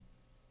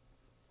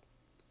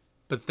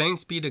But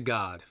thanks be to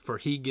God, for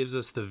he gives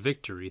us the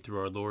victory through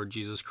our Lord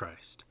Jesus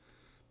Christ.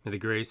 May the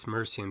grace,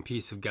 mercy, and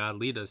peace of God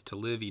lead us to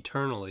live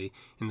eternally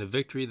in the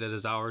victory that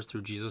is ours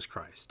through Jesus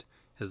Christ,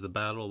 as the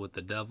battle with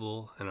the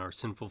devil and our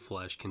sinful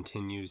flesh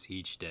continues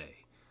each day.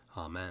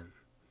 Amen.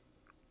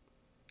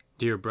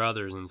 Dear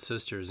brothers and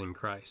sisters in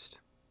Christ,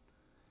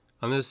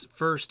 on this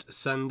first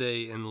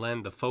Sunday in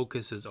Lent, the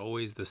focus is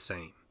always the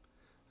same: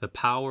 the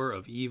power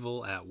of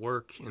evil at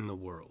work in the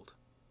world.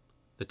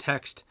 The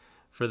text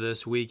for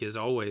this week is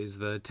always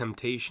the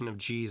temptation of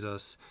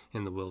Jesus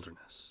in the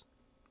wilderness.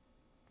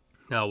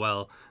 Now,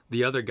 while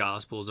the other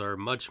Gospels are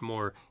much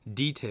more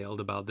detailed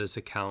about this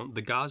account,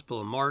 the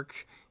Gospel of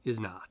Mark is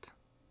not.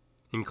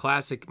 In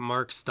classic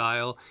Mark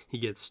style, he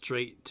gets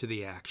straight to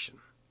the action.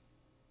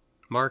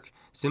 Mark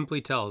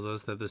simply tells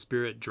us that the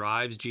Spirit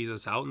drives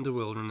Jesus out in the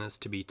wilderness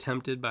to be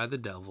tempted by the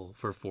devil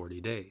for 40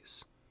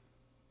 days.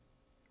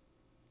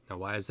 Now,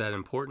 why is that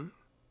important?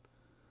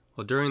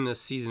 Well, during this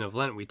season of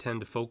Lent, we tend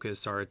to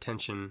focus our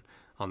attention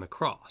on the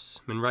cross,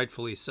 and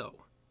rightfully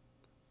so.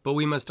 But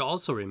we must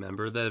also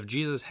remember that if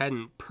Jesus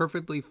hadn't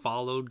perfectly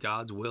followed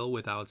God's will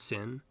without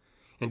sin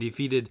and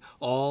defeated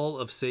all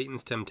of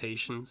Satan's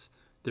temptations,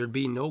 there'd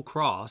be no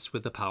cross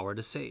with the power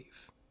to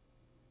save.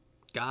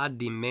 God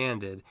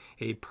demanded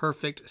a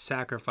perfect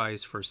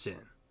sacrifice for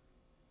sin.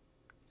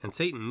 And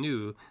Satan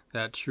knew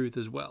that truth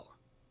as well.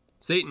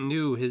 Satan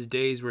knew his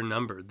days were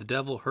numbered. The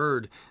devil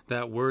heard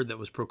that word that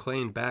was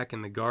proclaimed back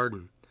in the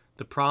garden,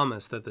 the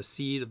promise that the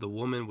seed of the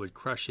woman would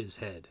crush his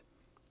head.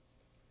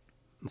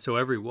 And so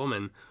every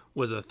woman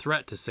was a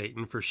threat to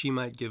Satan, for she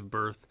might give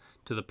birth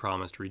to the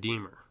promised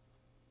Redeemer.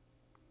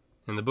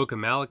 In the book of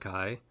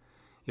Malachi,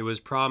 it was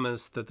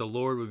promised that the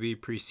Lord would be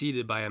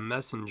preceded by a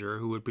messenger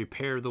who would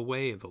prepare the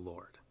way of the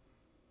Lord.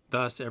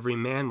 Thus, every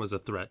man was a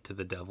threat to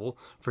the devil,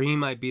 for he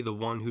might be the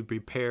one who'd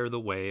prepare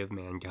the way of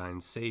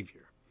mankind's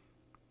Savior.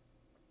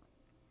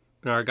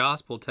 In our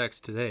gospel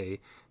text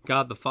today,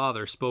 God the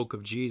Father spoke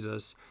of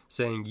Jesus,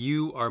 saying,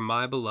 "You are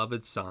my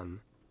beloved Son,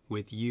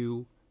 with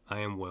you I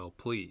am well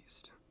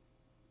pleased."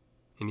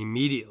 And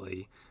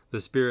immediately the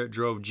Spirit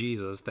drove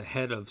Jesus, the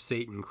head of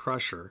Satan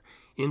crusher,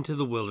 into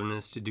the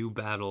wilderness to do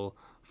battle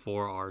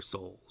for our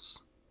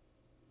souls.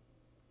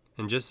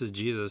 And just as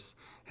Jesus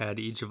had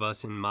each of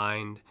us in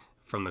mind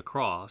from the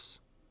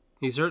cross,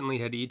 he certainly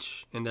had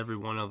each and every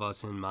one of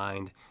us in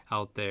mind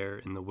out there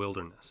in the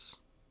wilderness.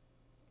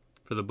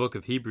 For the book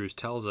of Hebrews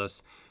tells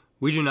us,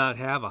 we do not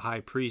have a high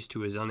priest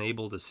who is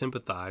unable to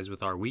sympathize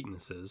with our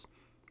weaknesses,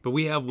 but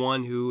we have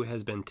one who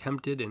has been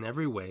tempted in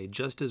every way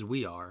just as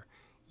we are,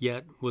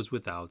 yet was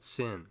without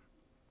sin.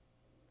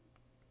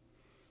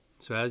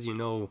 So as you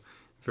know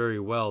very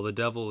well, the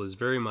devil is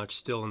very much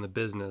still in the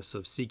business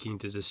of seeking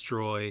to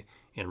destroy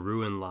and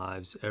ruin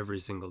lives every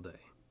single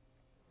day.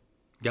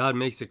 God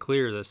makes it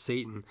clear that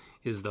Satan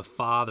is the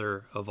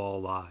father of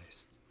all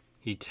lies.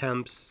 He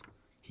tempts,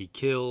 he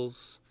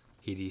kills,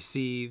 he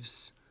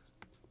deceives,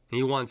 and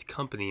he wants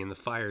company in the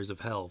fires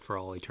of hell for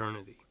all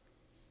eternity.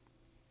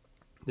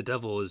 The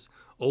devil is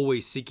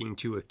always seeking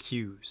to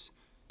accuse,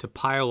 to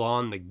pile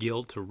on the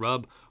guilt, to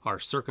rub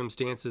our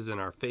circumstances in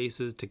our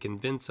faces, to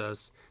convince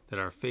us that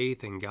our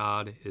faith in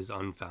God is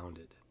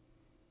unfounded.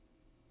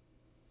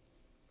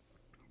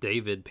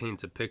 David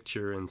paints a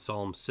picture in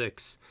Psalm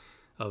 6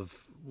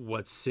 of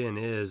what sin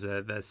is,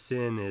 that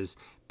sin is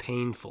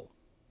painful,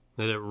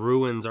 that it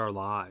ruins our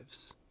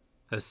lives.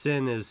 A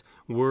sin is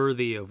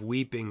worthy of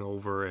weeping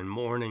over and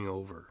mourning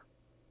over.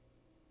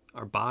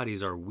 Our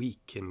bodies are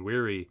weak and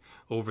weary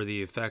over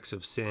the effects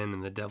of sin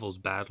and the devil's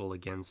battle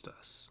against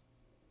us.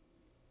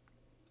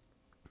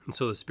 And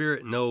so the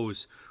Spirit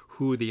knows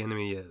who the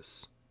enemy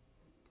is.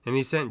 And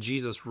he sent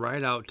Jesus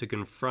right out to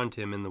confront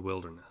him in the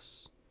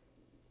wilderness.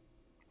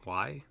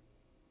 Why?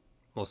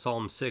 Well,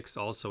 Psalm 6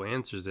 also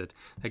answers it,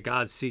 that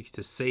God seeks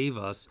to save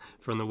us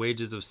from the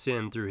wages of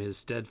sin through his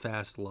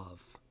steadfast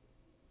love,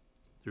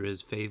 through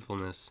his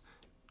faithfulness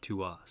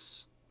to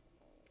us.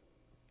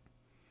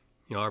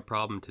 Our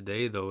problem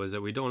today, though, is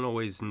that we don't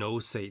always know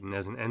Satan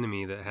as an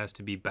enemy that has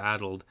to be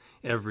battled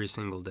every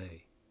single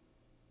day.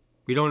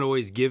 We don't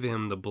always give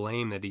him the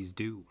blame that he's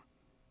due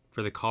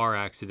for the car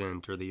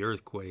accident or the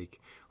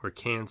earthquake or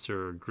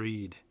cancer or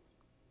greed.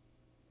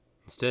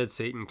 Instead,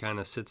 Satan kind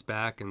of sits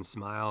back and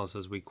smiles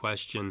as we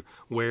question,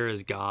 where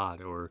is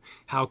God? Or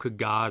how could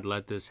God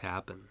let this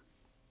happen?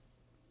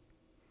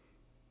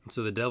 And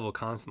so the devil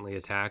constantly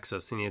attacks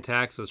us, and he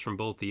attacks us from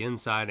both the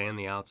inside and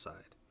the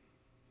outside.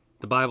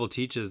 The Bible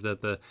teaches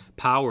that the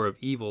power of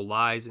evil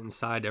lies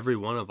inside every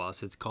one of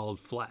us. It's called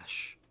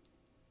flesh.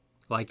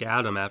 Like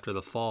Adam after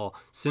the fall,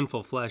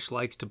 sinful flesh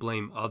likes to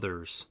blame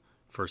others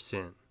for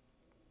sin.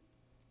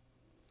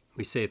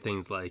 We say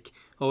things like,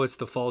 oh, it's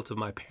the fault of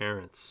my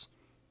parents.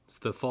 It's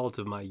the fault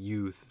of my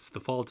youth. It's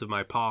the fault of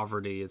my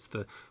poverty. It's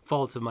the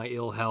fault of my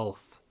ill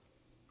health.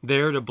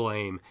 They're to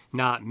blame,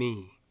 not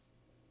me.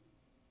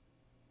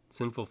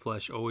 Sinful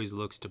flesh always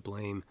looks to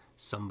blame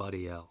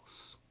somebody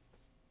else.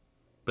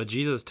 But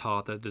Jesus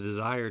taught that the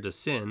desire to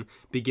sin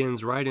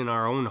begins right in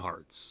our own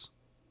hearts,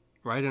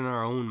 right in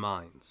our own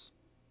minds.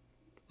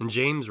 And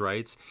James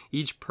writes,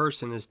 each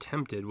person is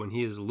tempted when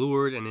he is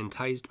lured and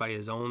enticed by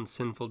his own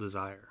sinful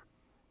desire.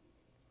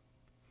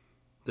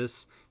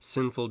 This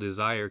sinful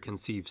desire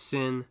conceives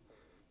sin,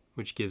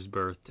 which gives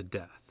birth to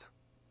death.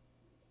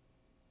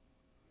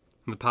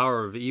 And the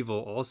power of evil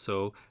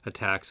also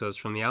attacks us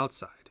from the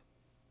outside.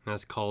 And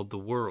that's called the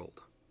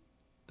world.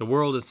 The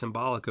world is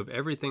symbolic of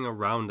everything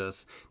around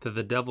us that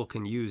the devil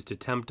can use to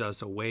tempt us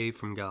away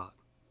from God.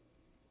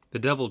 The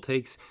devil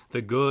takes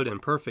the good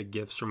and perfect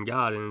gifts from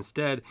God, and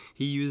instead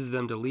he uses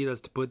them to lead us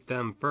to put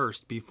them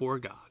first before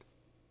God,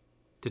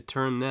 to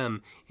turn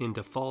them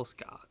into false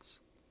gods.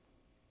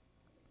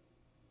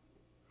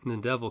 And the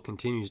devil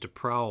continues to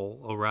prowl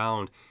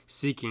around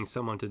seeking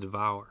someone to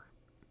devour.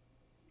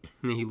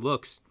 And he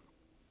looks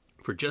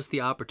for just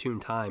the opportune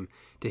time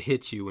to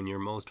hit you when you're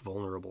most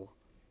vulnerable.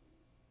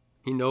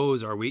 He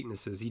knows our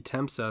weaknesses. He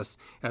tempts us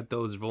at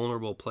those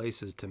vulnerable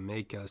places to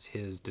make us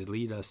his, to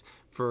lead us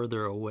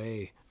further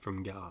away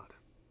from God.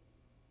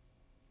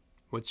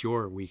 What's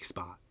your weak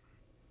spot?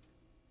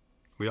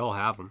 We all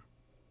have them.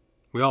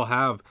 We all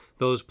have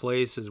those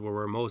places where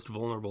we're most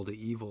vulnerable to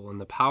evil, and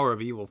the power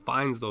of evil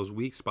finds those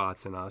weak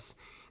spots in us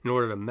in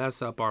order to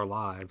mess up our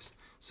lives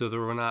so that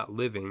we're not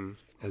living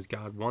as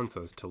God wants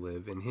us to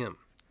live in Him.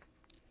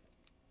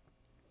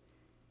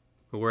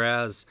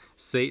 Whereas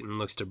Satan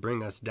looks to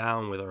bring us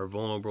down with our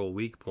vulnerable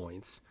weak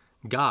points,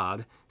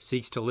 God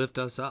seeks to lift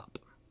us up.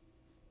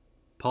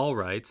 Paul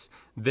writes,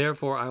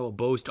 "Therefore I will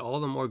boast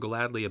all the more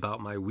gladly about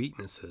my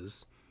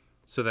weaknesses,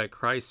 so that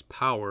Christ's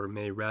power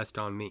may rest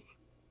on me.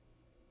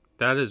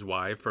 That is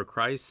why, for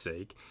Christ's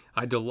sake,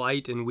 I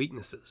delight in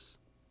weaknesses,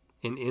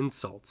 in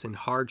insults, in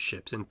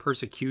hardships, in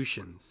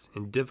persecutions,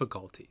 in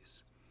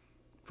difficulties.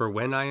 For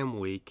when I am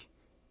weak,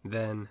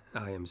 then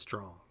I am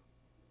strong."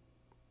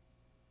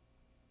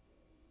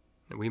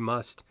 And we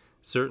must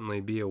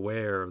certainly be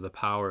aware of the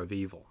power of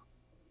evil,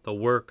 the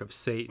work of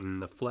Satan,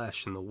 the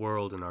flesh, and the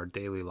world in our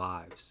daily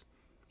lives.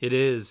 It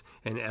is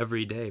an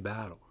everyday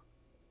battle.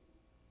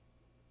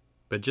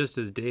 But just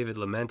as David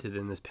lamented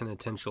in his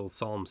penitential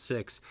Psalm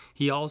 6,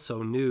 he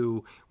also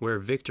knew where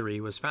victory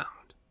was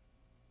found.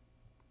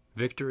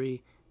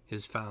 Victory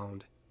is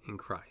found in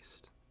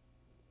Christ.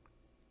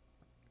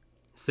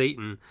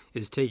 Satan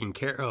is taken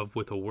care of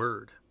with a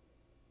word.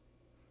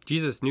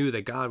 Jesus knew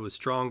that God was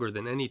stronger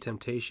than any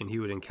temptation he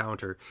would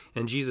encounter,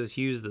 and Jesus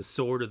used the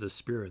sword of the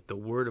Spirit, the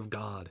Word of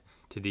God,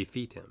 to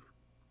defeat him.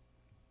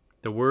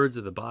 The words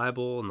of the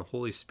Bible and the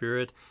Holy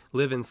Spirit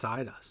live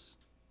inside us,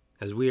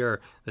 as we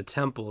are the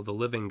temple of the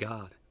living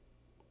God,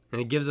 and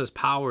it gives us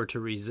power to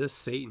resist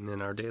Satan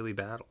in our daily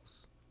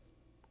battles.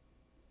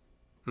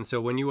 And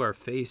so when you are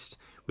faced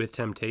with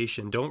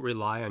temptation, don't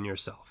rely on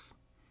yourself.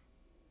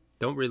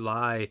 Don't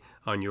rely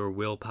on your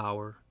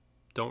willpower.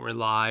 Don't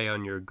rely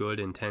on your good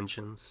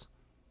intentions.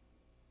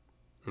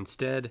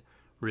 Instead,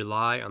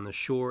 rely on the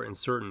sure and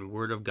certain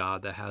Word of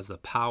God that has the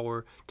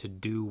power to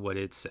do what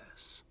it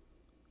says.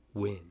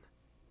 Win.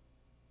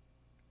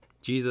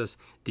 Jesus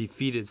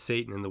defeated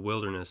Satan in the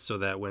wilderness so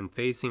that when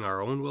facing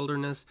our own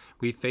wilderness,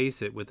 we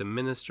face it with the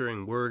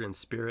ministering Word and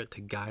Spirit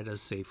to guide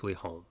us safely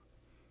home.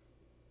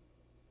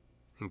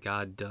 And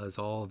God does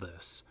all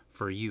this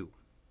for you.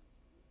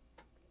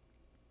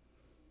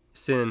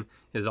 Sin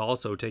is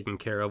also taken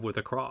care of with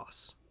a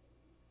cross.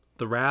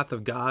 The wrath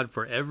of God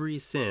for every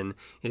sin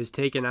is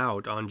taken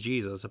out on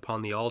Jesus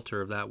upon the altar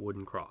of that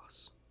wooden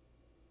cross.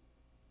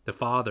 The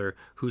Father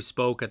who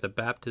spoke at the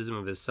baptism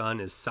of his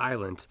Son is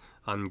silent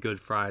on Good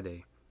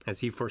Friday as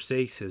he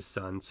forsakes his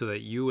Son so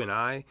that you and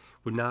I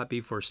would not be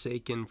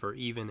forsaken for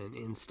even an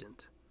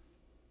instant.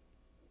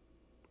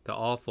 The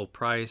awful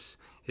price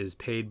is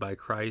paid by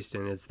Christ,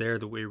 and it's there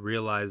that we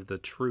realize the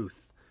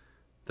truth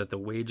that the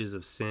wages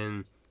of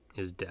sin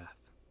is death.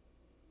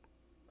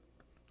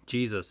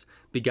 Jesus,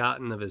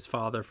 begotten of his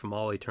Father from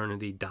all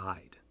eternity,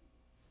 died,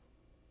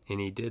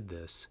 and he did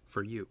this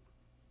for you.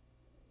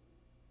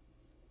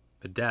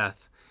 But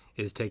death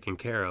is taken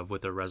care of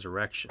with a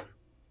resurrection.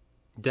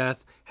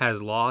 Death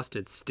has lost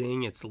its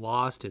sting, it's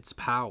lost its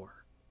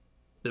power.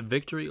 The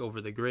victory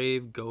over the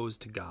grave goes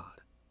to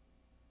God.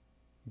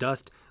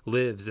 Dust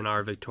lives in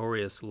our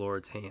victorious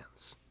Lord's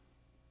hands.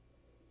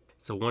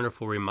 It's a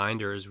wonderful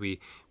reminder as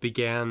we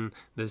began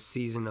this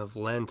season of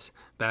Lent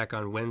back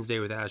on Wednesday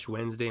with Ash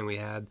Wednesday, and we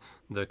had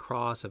the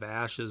cross of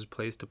ashes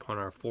placed upon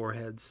our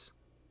foreheads.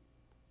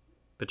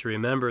 But to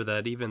remember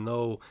that even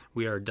though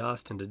we are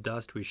dust and to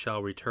dust we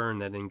shall return,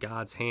 that in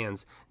God's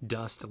hands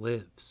dust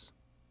lives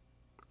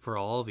for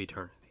all of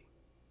eternity.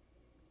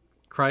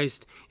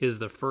 Christ is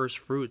the first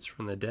fruits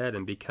from the dead,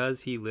 and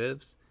because he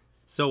lives,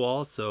 so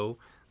also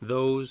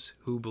those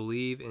who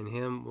believe in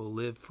him will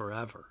live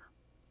forever.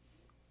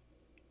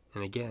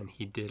 And again,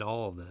 he did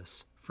all of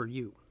this for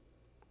you.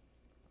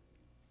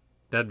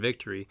 That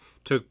victory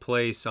took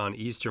place on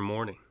Easter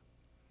morning.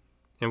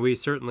 And we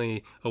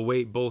certainly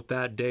await both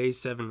that day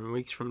 7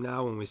 weeks from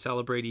now when we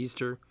celebrate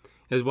Easter,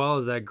 as well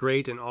as that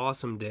great and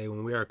awesome day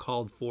when we are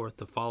called forth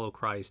to follow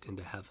Christ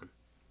into heaven.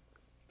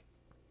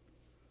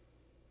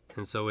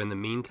 And so in the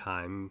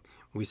meantime,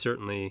 we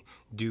certainly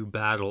do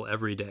battle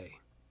every day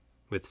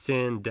with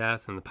sin,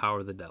 death, and the power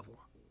of the devil.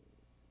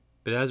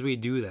 But as we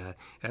do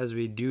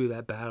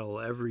that battle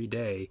every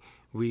day,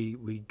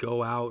 we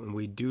go out and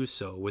we do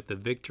so with the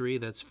victory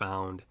that's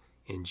found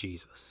in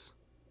Jesus.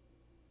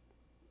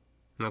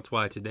 And that's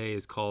why today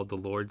is called the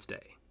Lord's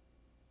Day.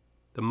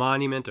 The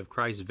monument of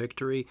Christ's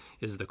victory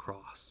is the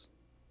cross.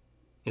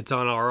 It's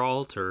on our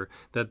altar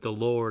that the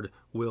Lord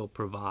will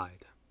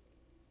provide.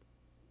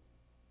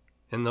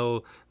 And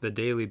though the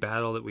daily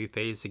battle that we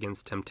face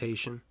against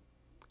temptation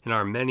and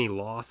our many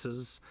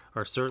losses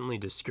are certainly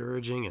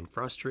discouraging and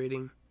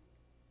frustrating,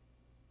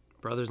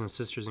 brothers and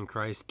sisters in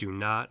Christ, do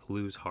not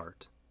lose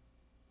heart.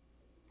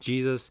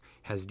 Jesus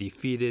has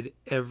defeated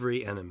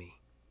every enemy.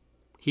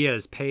 He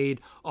has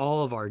paid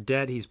all of our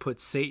debt. He's put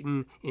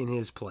Satan in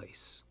his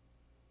place.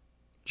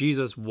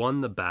 Jesus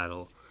won the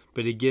battle,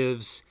 but he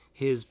gives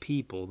his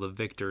people the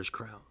victor's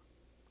crown.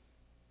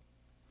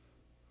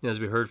 As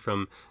we heard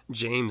from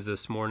James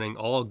this morning,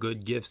 all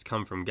good gifts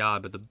come from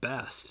God, but the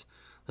best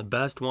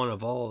one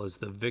of all is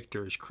the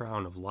victor's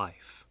crown of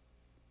life.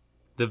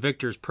 The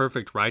victor's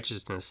perfect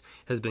righteousness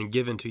has been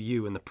given to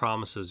you in the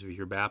promises of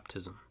your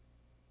baptism.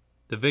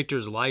 The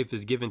victor's life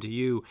is given to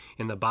you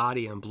in the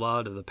body and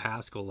blood of the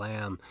Paschal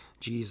Lamb,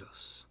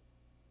 Jesus.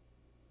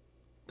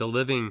 The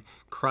living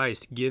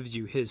Christ gives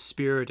you his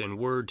Spirit and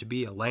word to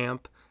be a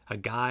lamp, a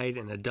guide,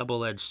 and a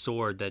double-edged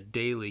sword that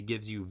daily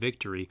gives you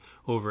victory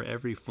over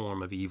every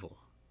form of evil.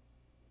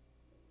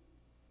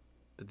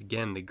 But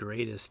again, the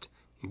greatest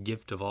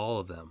gift of all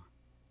of them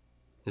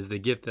is the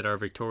gift that our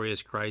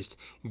victorious Christ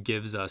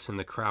gives us in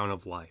the crown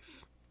of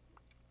life.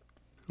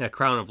 That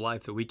crown of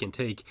life that we can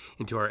take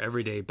into our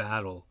everyday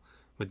battle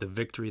with the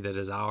victory that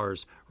is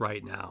ours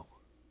right now.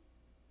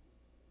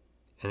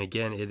 And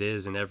again, it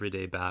is an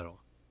everyday battle.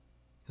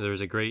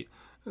 There's a great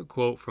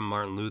quote from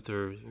Martin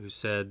Luther who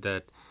said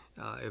that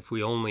if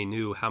we only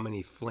knew how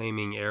many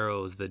flaming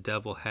arrows the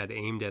devil had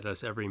aimed at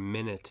us every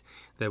minute,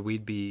 that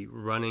we'd be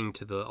running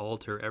to the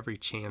altar every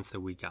chance that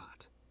we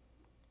got.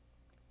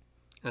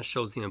 That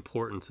shows the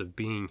importance of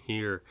being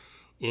here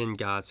in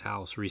God's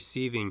house,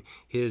 receiving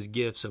his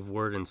gifts of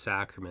word and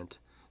sacrament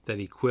that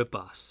equip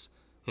us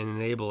and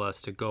enable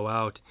us to go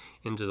out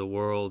into the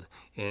world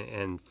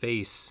and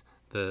face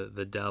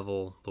the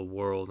devil, the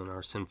world, and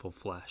our sinful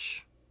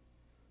flesh.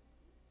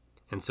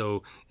 And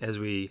so as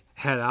we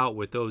head out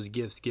with those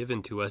gifts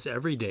given to us,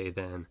 every day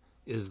then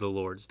is the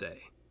Lord's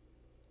Day.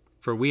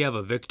 For we have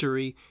a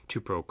victory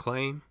to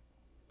proclaim,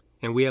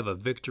 and we have a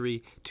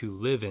victory to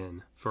live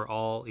in for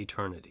all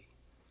eternity.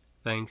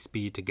 Thanks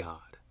be to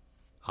God.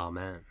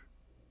 Amen.